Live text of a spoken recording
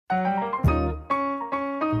Hey,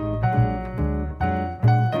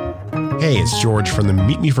 it's George from the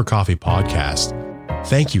Meet Me for Coffee podcast.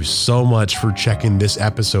 Thank you so much for checking this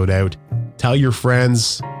episode out. Tell your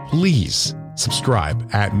friends, please subscribe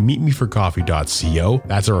at meetmeforcoffee.co.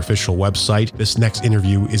 That's our official website. This next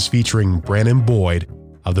interview is featuring Brandon Boyd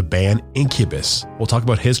of the band Incubus. We'll talk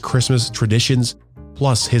about his Christmas traditions,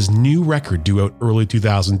 plus his new record due out early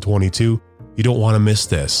 2022. You don't want to miss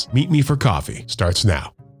this. Meet Me for Coffee starts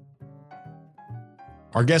now.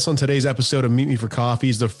 Our guest on today's episode of Meet Me for Coffee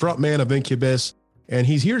is the frontman of Incubus, and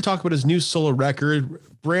he's here to talk about his new solo record.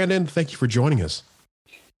 Brandon, thank you for joining us.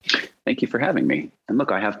 Thank you for having me. And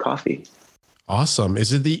look, I have coffee. Awesome.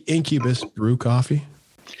 Is it the Incubus brew coffee?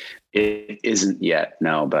 It isn't yet,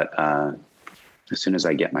 no, but as soon as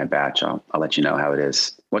I get my batch, I'll let you know how it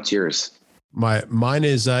is. What's yours? Mine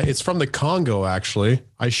is, it's from the Congo, actually.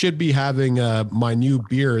 I should be having my new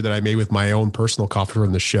beer that I made with my own personal coffee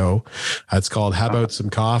from the show. It's called How About Some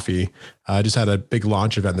Coffee. I just had a big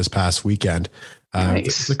launch event this past weekend.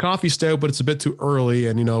 Nice. The coffee stout, but it's a bit too early.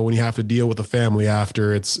 And, you know, when you have to deal with the family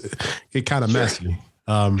after, it kind of messy.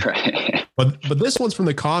 Right. But this one's from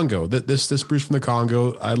the Congo. This brew's from the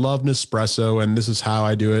Congo. I love Nespresso, and this is how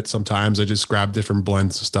I do it. Sometimes I just grab different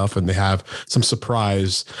blends of stuff, and they have some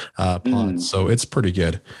surprise pods. So it's pretty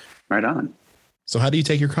good. Right on. So how do you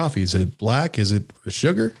take your coffee? Is it black? Is it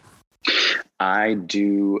sugar? I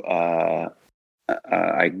do. I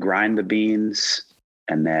grind the beans,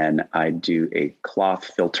 and then I do a cloth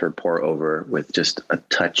filter pour over with just a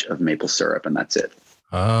touch of maple syrup, and that's it.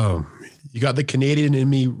 Oh, you got the Canadian in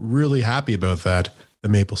me really happy about that. The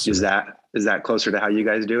maple syrup. Is that closer to how you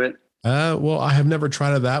guys do it? Well, I have never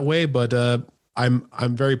tried it that way, but I'm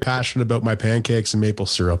very passionate about my pancakes and maple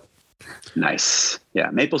syrup. Nice. Yeah.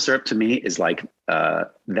 Maple syrup to me is like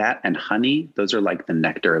that and honey. Those are like the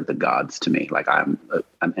nectar of the gods to me. Like I'm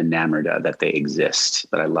enamored that they exist,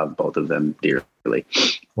 but I love both of them dearly.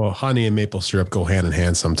 Well, honey and maple syrup go hand in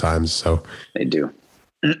hand sometimes. So they do.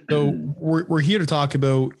 So we're here to talk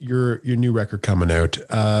about your new record coming out.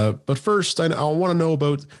 But first, I want to know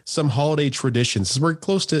about some holiday traditions. We're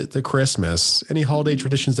close to Christmas. Any holiday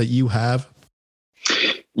traditions that you have?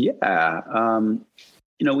 Yeah.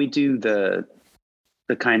 We do the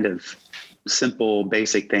kind of simple,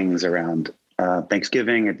 basic things around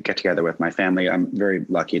Thanksgiving and get together with my family. I'm very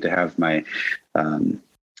lucky to have my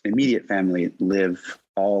immediate family live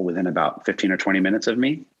all within about 15 or 20 minutes of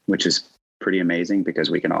me, which is pretty amazing because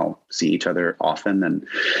we can all see each other often. And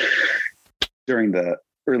during the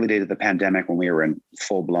early days of the pandemic, when we were in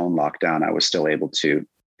full blown lockdown, I was still able to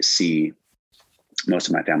see most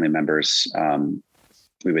of my family members.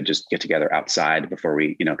 We would just get together outside before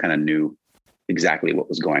we, kind of knew exactly what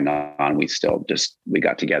was going on. We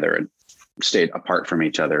got together and stayed apart from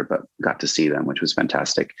each other, but got to see them, which was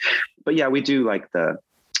fantastic. But yeah, we do like the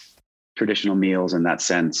traditional meals in that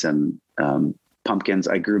sense. And, pumpkins.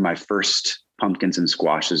 I grew my first pumpkins and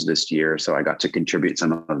squashes this year, so I got to contribute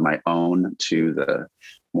some of my own to the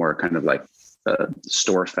more kind of like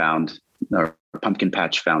store found or pumpkin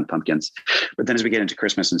patch found pumpkins. But then as we get into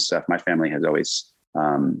Christmas and stuff, my family has always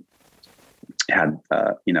had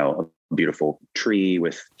a beautiful tree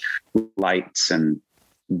with lights and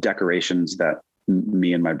decorations that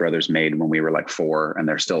me and my brothers made when we were like 4, and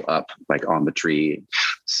they're still up like on the tree.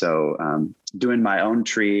 So doing my own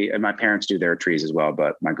tree, and my parents do their trees as well,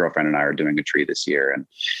 but my girlfriend and I are doing a tree this year. And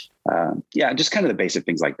just kind of the basic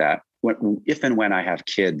things like that. If and when I have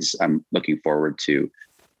kids, I'm looking forward to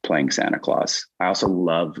playing Santa Claus. I also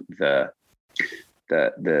love the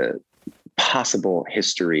possible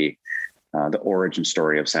history, the origin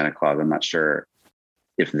story of Santa Claus. I'm not sure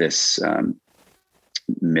if this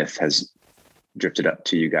myth has drifted up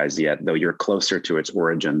to you guys yet, though you're closer to its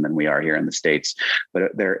origin than we are here in the States.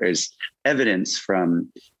 But there is evidence from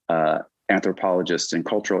anthropologists and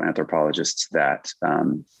cultural anthropologists that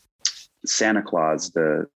Santa Claus,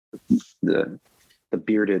 the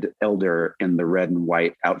bearded elder in the red and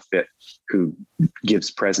white outfit who gives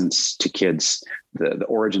presents to kids, the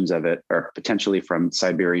origins of it are potentially from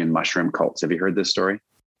Siberian mushroom cults. Have you heard this story?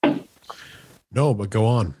 No, but go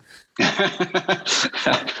on.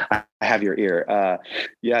 I have your ear.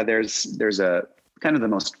 There's a kind of the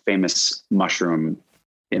most famous mushroom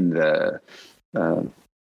in the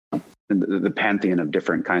pantheon of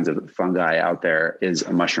different kinds of fungi out there is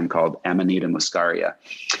a mushroom called Amanita muscaria.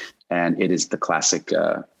 And it is the classic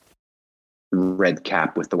red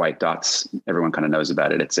cap with the white dots. Everyone kind of knows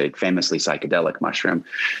about it. It's a famously psychedelic mushroom.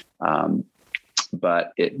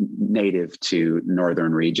 But it native to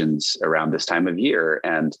northern regions around this time of year.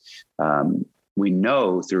 And we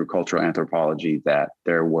know through cultural anthropology that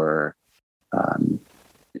there were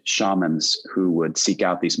shamans who would seek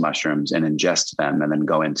out these mushrooms and ingest them and then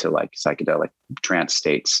go into like psychedelic trance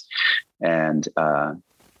states and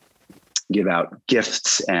give out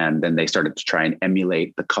gifts. And then they started to try and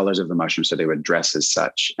emulate the colors of the mushroom so they would dress as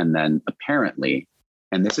such. And then apparently,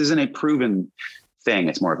 and this isn't a proven thing,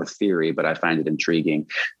 it's more of a theory, but I find it intriguing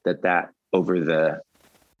that over the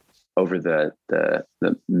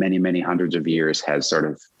many, many hundreds of years has sort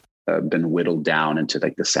of been whittled down into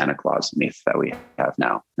like the Santa Claus myth that we have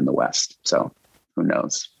now in the West. So who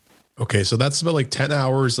knows? Okay, so that's about like 10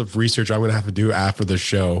 hours of research I'm going to have to do after the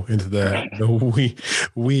show into the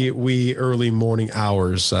wee early morning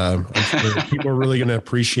hours. I'm sure people are really going to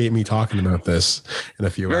appreciate me talking about this in a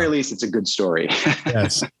few hours. At the very least, it's a good story.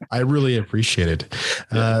 Yes, I really appreciate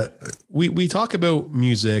it. We talk about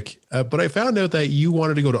music, but I found out that you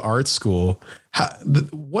wanted to go to art school.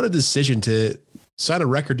 What a decision to sign a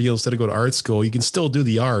record deal instead of go to art school. You can still do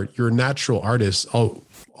the art. You're a natural artist.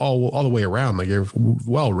 All the way around, like you're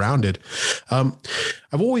well-rounded. I've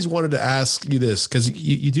always wanted to ask you this because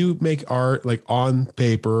you do make art like on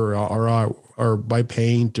paper or by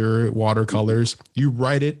paint or watercolors. You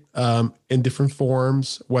write it in different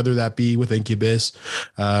forms, whether that be with Incubus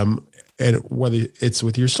and whether it's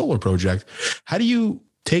with your solo project. How do you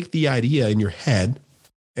take the idea in your head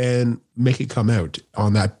and make it come out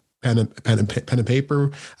on that pen and paper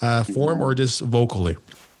form or just vocally?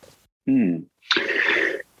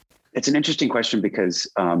 It's an interesting question because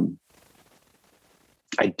I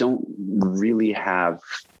don't really have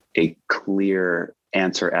a clear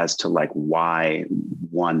answer as to like why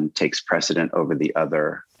one takes precedent over the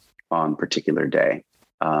other on a particular day.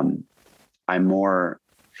 I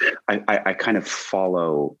kind of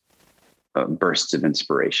follow bursts of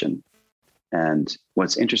inspiration. And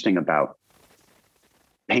what's interesting about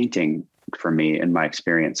painting for me in my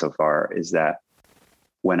experience so far is that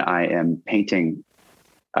when I am painting,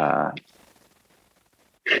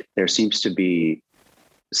 there seems to be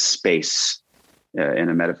space in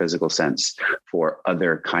a metaphysical sense for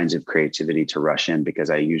other kinds of creativity to rush in because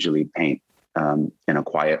I usually paint in a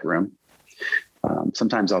quiet room.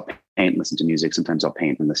 Sometimes I'll paint and listen to music. Sometimes I'll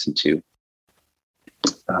paint and listen to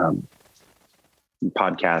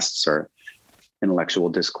podcasts or intellectual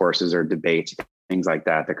discourses or debates, things like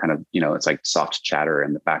that. They're kind of, it's like soft chatter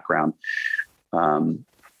in the background.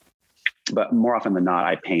 But more often than not,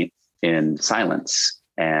 I paint in silence.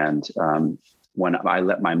 And when I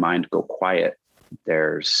let my mind go quiet,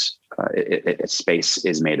 there's space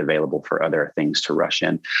is made available for other things to rush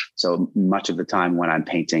in. So much of the time when I'm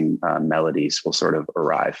painting, melodies will sort of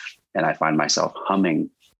arrive, and I find myself humming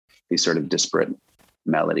these sort of disparate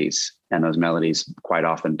melodies, and those melodies quite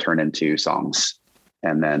often turn into songs.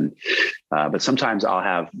 And then, but sometimes I'll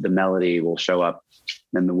have the melody will show up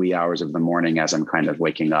in the wee hours of the morning as I'm kind of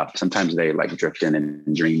waking up. Sometimes they like drift in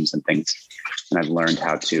dreams and things. And I've learned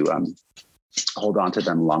how to hold on to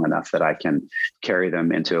them long enough that I can carry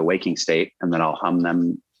them into a waking state. And then I'll hum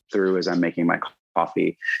them through as I'm making my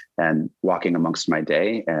coffee and walking amongst my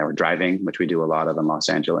day or driving, which we do a lot of in Los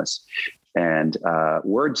Angeles. And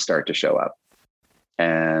words start to show up.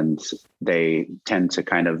 And they tend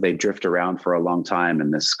to they drift around for a long time in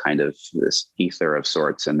this ether of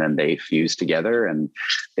sorts, and then they fuse together and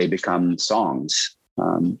they become songs.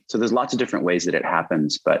 So there's lots of different ways that it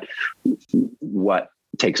happens, but what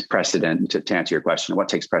takes precedent, to answer your question, what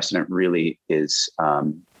takes precedent really is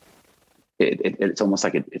it's almost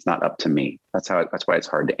like it's not up to me. That's why it's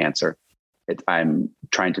hard to answer. I'm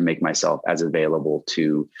trying to make myself as available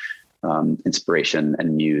to inspiration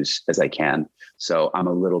and muse as I can. So I'm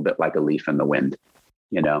a little bit like a leaf in the wind,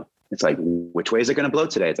 it's like, which way is it going to blow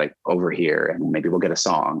today? It's like over here, and maybe we'll get a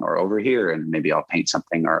song, or over here and maybe I'll paint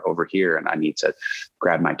something, or over here and I need to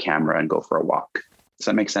grab my camera and go for a walk. Does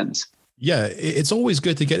that make sense? Yeah. It's always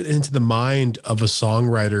good to get into the mind of a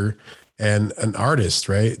songwriter and an artist,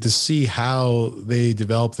 right? To see how they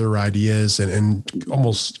develop their ideas and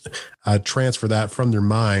almost transfer that from their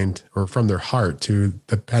mind or from their heart to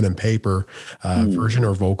the pen and paper version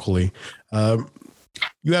or vocally.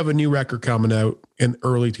 You have a new record coming out in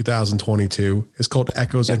early 2022. It's called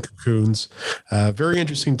Echoes and Cocoons. Very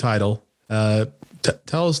interesting title.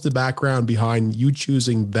 Tell us the background behind you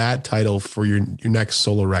choosing that title for your next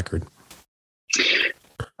solo record.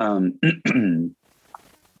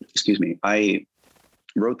 Excuse me. I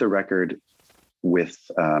wrote the record with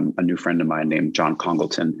a new friend of mine named John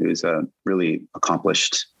Congleton, who's a really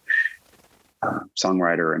accomplished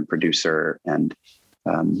songwriter and producer. And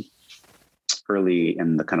early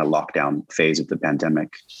in the kind of lockdown phase of the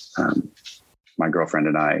pandemic, my girlfriend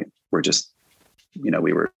and I were just,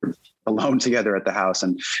 we were alone together at the house.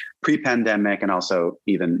 And pre-pandemic, and also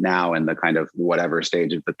even now in the kind of whatever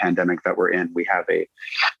stage of the pandemic that we're in, we have a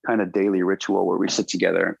kind of daily ritual where we sit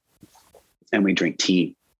together and we drink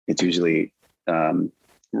tea. It's usually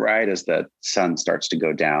right as the sun starts to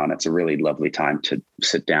go down. It's a really lovely time to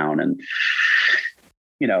sit down and,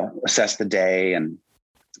 assess the day and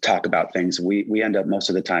talk about things. We end up most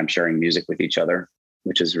of the time sharing music with each other,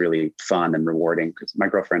 which is really fun and rewarding, because my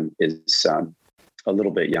girlfriend is a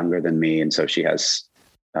little bit younger than me. And so she has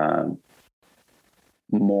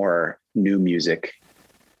more new music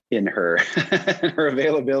in her, her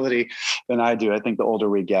availability than I do. I think the older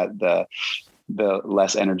we get, the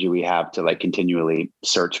less energy we have to like continually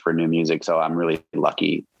search for new music. So I'm really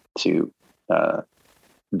lucky to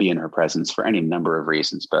be in her presence for any number of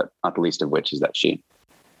reasons, but not the least of which is that she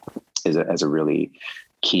is a really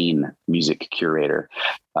keen music curator.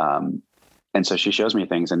 And so she shows me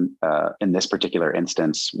things. And in this particular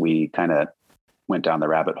instance, we kind of went down the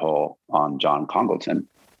rabbit hole on John Congleton.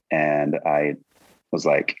 And I was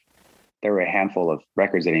like, there were a handful of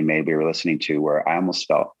records that he made we were listening to where I almost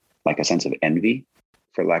felt like a sense of envy,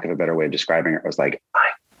 for lack of a better way of describing it. I was like,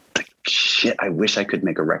 shit, I wish I could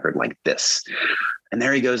make a record like this. And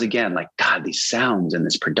there he goes again, like, God, these sounds and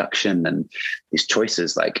this production and these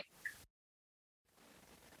choices, like,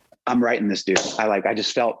 I'm writing this dude. I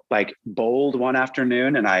just felt like bold one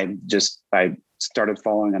afternoon, and I started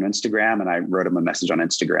following on Instagram, and I wrote him a message on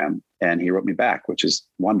Instagram, and he wrote me back, which is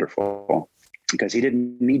wonderful because he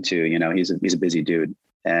didn't need to, he's a busy dude.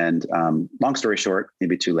 And long story short,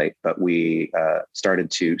 maybe too late, but we started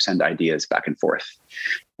to send ideas back and forth.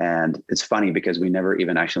 And it's funny because we never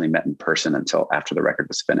even actually met in person until after the record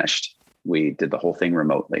was finished. We did the whole thing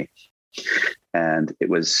remotely. And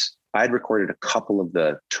I'd recorded a couple of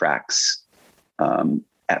the tracks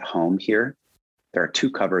at home here. There are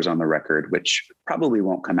 2 covers on the record, which probably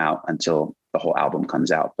won't come out until the whole album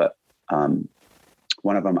comes out. But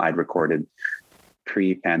one of them I'd recorded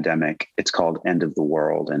pre-pandemic. It's called End of the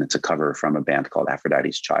World, and it's a cover from a band called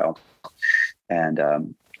Aphrodite's Child. And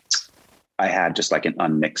I had just like an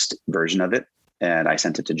unmixed version of it. And I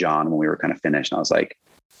sent it to John when we were kind of finished. And I was like,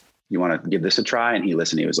 you want to give this a try? And he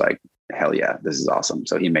listened. He was like, hell yeah, this is awesome.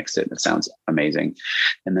 So he mixed it and it sounds amazing.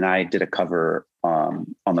 And then I did a cover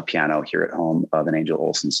on the piano here at home of an Angel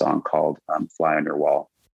Olsen song called Fly on Your Wall,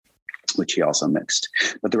 which he also mixed.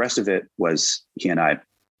 But the rest of it was he and I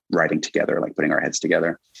writing together, like putting our heads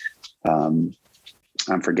together. I'm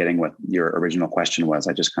forgetting what your original question was.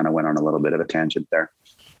 I just kind of went on a little bit of a tangent there.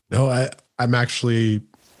 No, I'm actually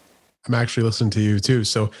listening to you too.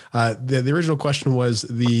 So the original question was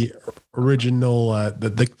the original,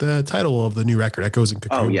 the title of the new record, Echoes and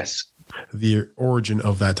Cocoon. Oh, yes. The origin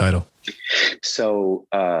of that title. So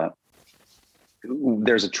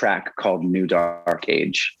there's a track called New Dark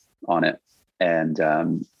Age on it. And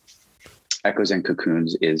Echoes and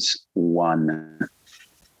Cocoons is one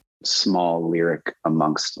small lyric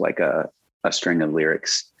amongst like a string of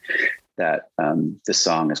lyrics that this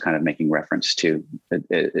song is kind of making reference to.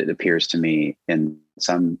 It appears to me in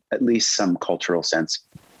at least some cultural sense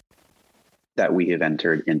that we have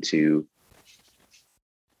entered into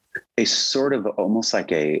a sort of almost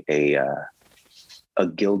like a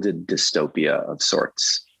gilded dystopia of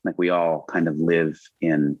sorts. Like we all kind of live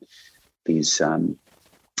in these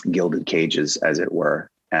gilded cages, as it were,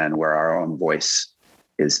 and where our own voice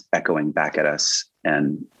is echoing back at us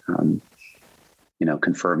and,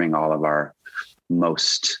 confirming all of our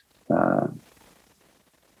most,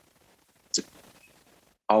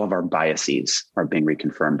 all of our biases are being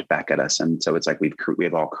reconfirmed back at us. And so it's like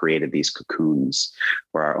we've all created these cocoons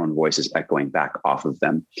where our own voice is echoing back off of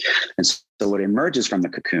them. And so what emerges from the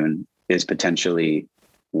cocoon is potentially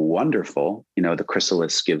wonderful. The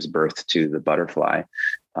chrysalis gives birth to the butterfly.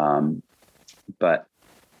 But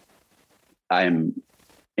I'm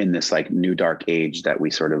in this like new dark age that we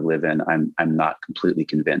sort of live in. I'm not completely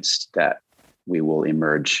convinced that we will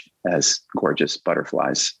emerge as gorgeous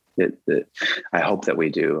butterflies. I hope that we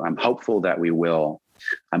do. I'm hopeful that we will.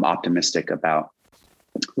 I'm optimistic about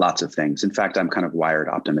lots of things. In fact, I'm kind of wired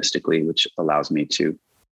optimistically, which allows me to,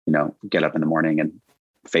 get up in the morning and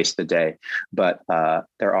face the day. But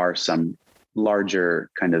there are some larger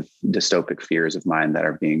kind of dystopic fears of mine that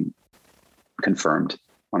are being confirmed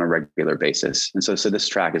on a regular basis. And so this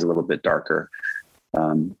track is a little bit darker.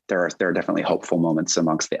 There are definitely hopeful moments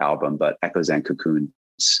amongst the album, but Echoes and Cocoons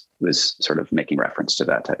was sort of making reference to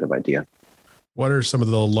that type of idea. What are some of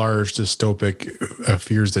the large dystopic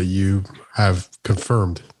fears that you have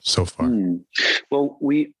confirmed so far? Well,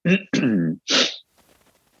 we're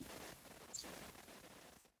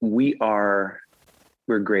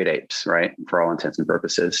great apes, right? For all intents and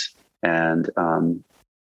purposes. And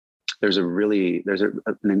there's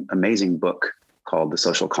an amazing book called The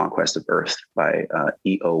Social Conquest of Earth by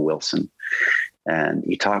E.O. Wilson. And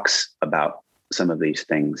he talks about some of these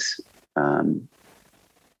things. And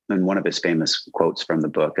one of his famous quotes from the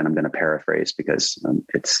book, and I'm going to paraphrase because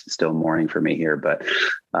it's still morning for me here, but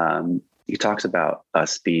he talks about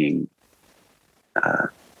us being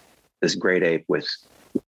this great ape with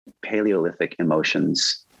Paleolithic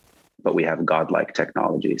emotions, but we have godlike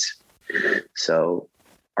technologies. So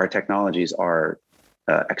our technologies are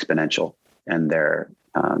exponential, and they're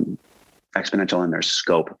exponential in their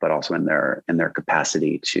scope, but also in their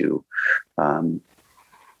capacity to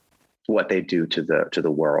what they do to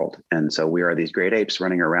the world. And so we are these great apes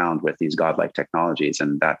running around with these godlike technologies,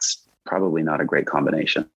 and that's probably not a great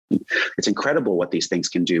combination. It's incredible what these things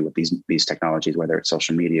can do with these technologies, whether it's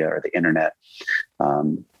social media or the internet.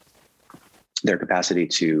 Their capacity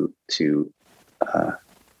to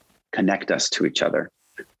connect us to each other.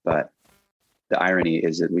 But the irony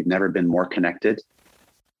is that we've never been more connected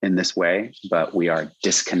in this way, but we are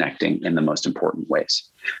disconnecting in the most important ways.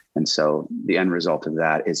 And so the end result of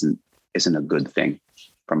that isn't a good thing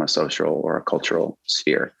from a social or a cultural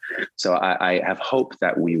sphere. So I have hope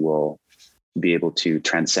that we will be able to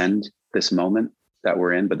transcend this moment that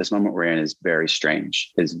we're in, but this moment we're in is very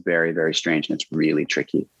strange. It's very, very strange, and it's really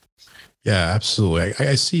tricky. Yeah, absolutely.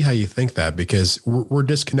 I see how you think that, because we're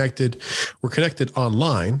disconnected. We're connected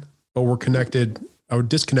online, but we're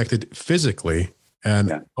disconnected physically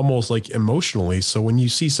and almost like emotionally. So when you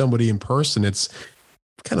see somebody in person, it's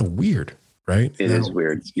kind of weird, right? It is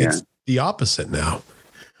weird. It's the opposite now.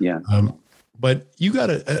 Yeah. But you got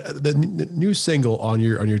the new single on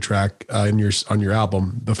your track, on your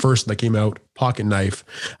album, the first that came out, Pocket Knife,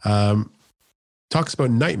 talks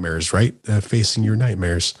about nightmares, right? Facing your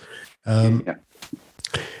nightmares. And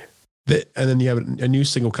then you have a new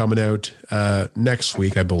single coming out next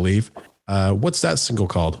week, I believe. What's that single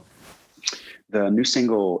called? The new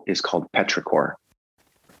single is called Petrichor.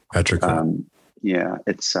 Petrichor.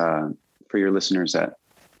 It's for your listeners that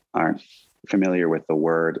aren't familiar with the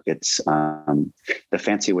word. It's the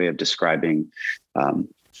fancy way of describing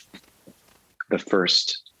the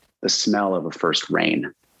smell of a first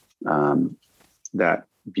rain. That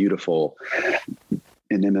beautiful,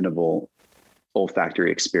 inimitable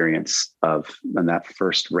olfactory experience of when that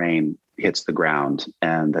first rain hits the ground,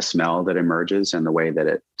 and the smell that emerges and the way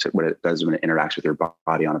that what it does when it interacts with your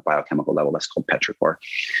body on a biochemical level. That's called petrichor.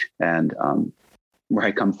 And where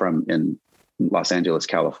I come from in Los Angeles,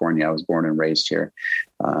 California, I was born and raised here.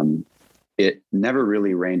 It never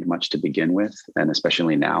really rained much to begin with. And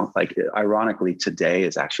especially now, like ironically, today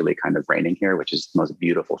is actually kind of raining here, which is the most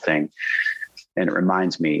beautiful thing. And it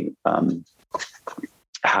reminds me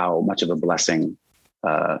how much of a blessing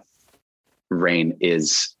rain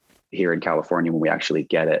is here in California when we actually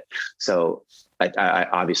get it. So I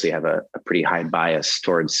obviously have a pretty high bias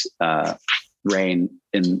towards rain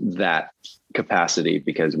in that capacity,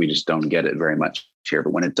 because we just don't get it very much here.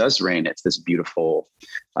 But when it does rain, it's this beautiful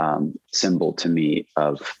symbol to me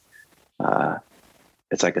of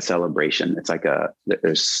it's like a celebration. It's like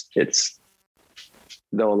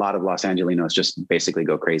though a lot of Los Angelinos just basically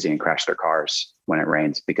go crazy and crash their cars when it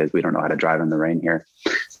rains because we don't know how to drive in the rain here.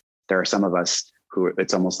 There are some of us who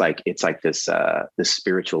it's almost like this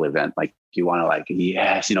spiritual event. Like you want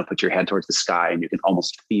to put your head towards the sky, and you can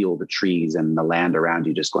almost feel the trees and the land around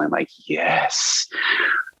you just going like, yes.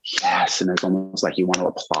 And it's almost like you want to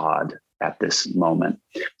applaud at this moment.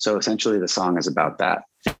 So essentially the song is about that.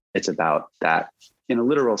 It's about that in a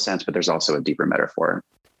literal sense, but there's also a deeper metaphor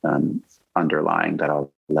underlying that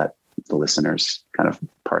I'll let the listeners kind of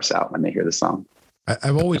parse out when they hear the song.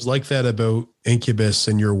 I've always liked that about Incubus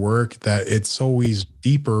and your work, that it's always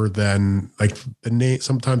deeper than like the name.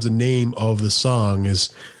 Sometimes the name of the song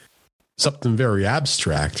is something very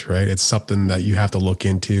abstract, right? It's something that you have to look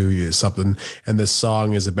into, something, and the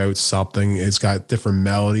song is about something. It's got different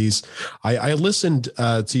melodies. I listened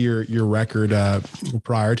to your record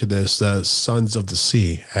prior to this, Sons of the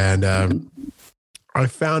Sea, and I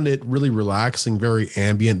found it really relaxing, very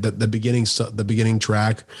ambient. The beginning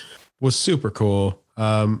track was super cool.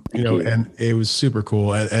 And it was super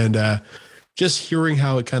cool. And just hearing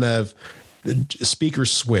how it kind of, the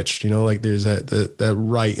speakers switched, like there's that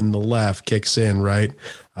right and the left kicks in, right?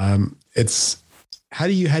 It's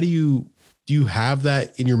do you have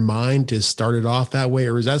that in your mind to start it off that way?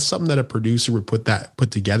 Or is that something that a producer would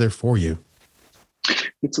put together for you?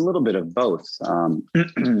 It's a little bit of both.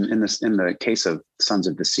 In the case of Sons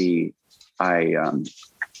of the Sea, I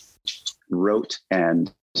wrote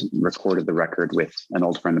and recorded the record with an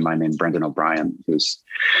old friend of mine named Brendan O'Brien, who's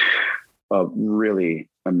a really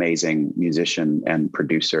amazing musician and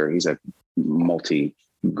producer. He's a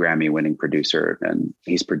multi-Grammy winning producer, and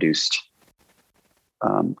he's produced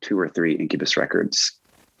 2 or 3 Incubus records,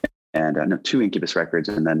 and no, 2 Incubus records.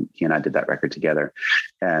 And then he and I did that record together.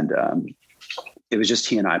 And it was just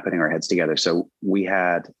he and I putting our heads together. So we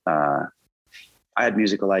had, I had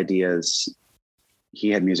musical ideas. He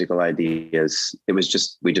had musical ideas. It was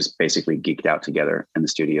just, we just basically geeked out together in the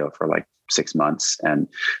studio for like 6 months. And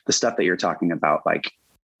the stuff that you're talking about, like,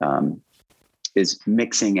 is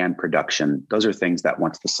mixing and production. Those are things that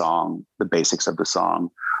once the basics of the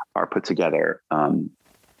song are put together,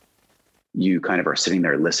 you kind of are sitting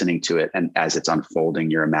there listening to it. And as it's unfolding,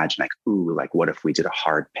 you're imagining like, ooh, like what if we did a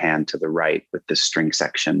hard pan to the right with this string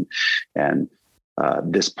section, and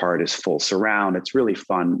this part is full surround. It's really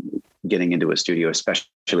fun getting into a studio,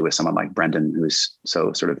 especially with someone like Brendan, who's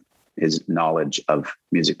so sort of, his knowledge of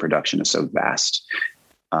music production is so vast,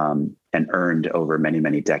 and earned over many,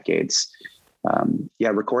 many decades.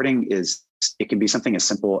 Recording it can be something as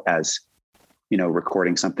simple as,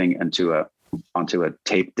 recording something onto a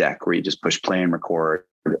tape deck where you just push play and record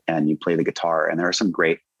and you play the guitar. And there are some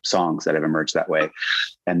great songs that have emerged that way.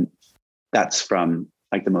 And that's from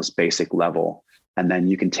like the most basic level. And then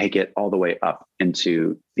you can take it all the way up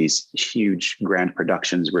into these huge grand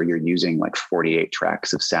productions where you're using like 48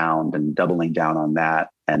 tracks of sound and doubling down on that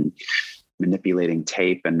and manipulating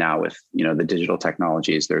tape. And now with, the digital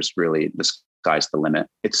technologies, there's really, the sky's the limit.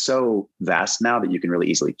 It's so vast now that you can really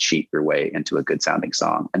easily cheat your way into a good sounding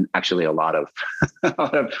song. And actually a lot of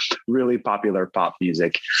really popular pop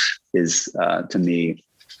music is, to me,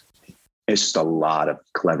 it's just a lot of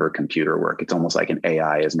clever computer work. It's almost like an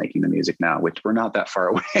AI is making the music now, which we're not that far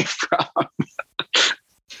away from.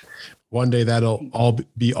 One day that'll all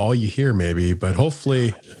be all you hear, maybe, but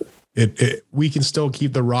hopefully we can still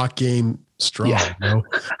keep the rock game strong. Yeah.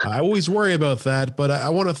 I always worry about that, but I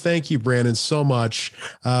want to thank you, Brandon, so much.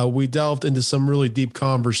 We delved into some really deep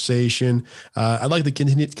conversation. I'd like to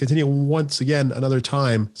continue once again, another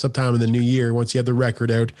time, sometime in the new year, once you have the record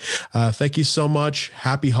out. Thank you so much.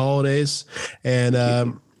 Happy holidays,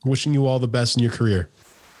 and wishing you all the best in your career.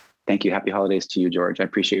 Thank you. Happy holidays to you, George. I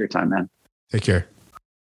appreciate your time, man. Take care.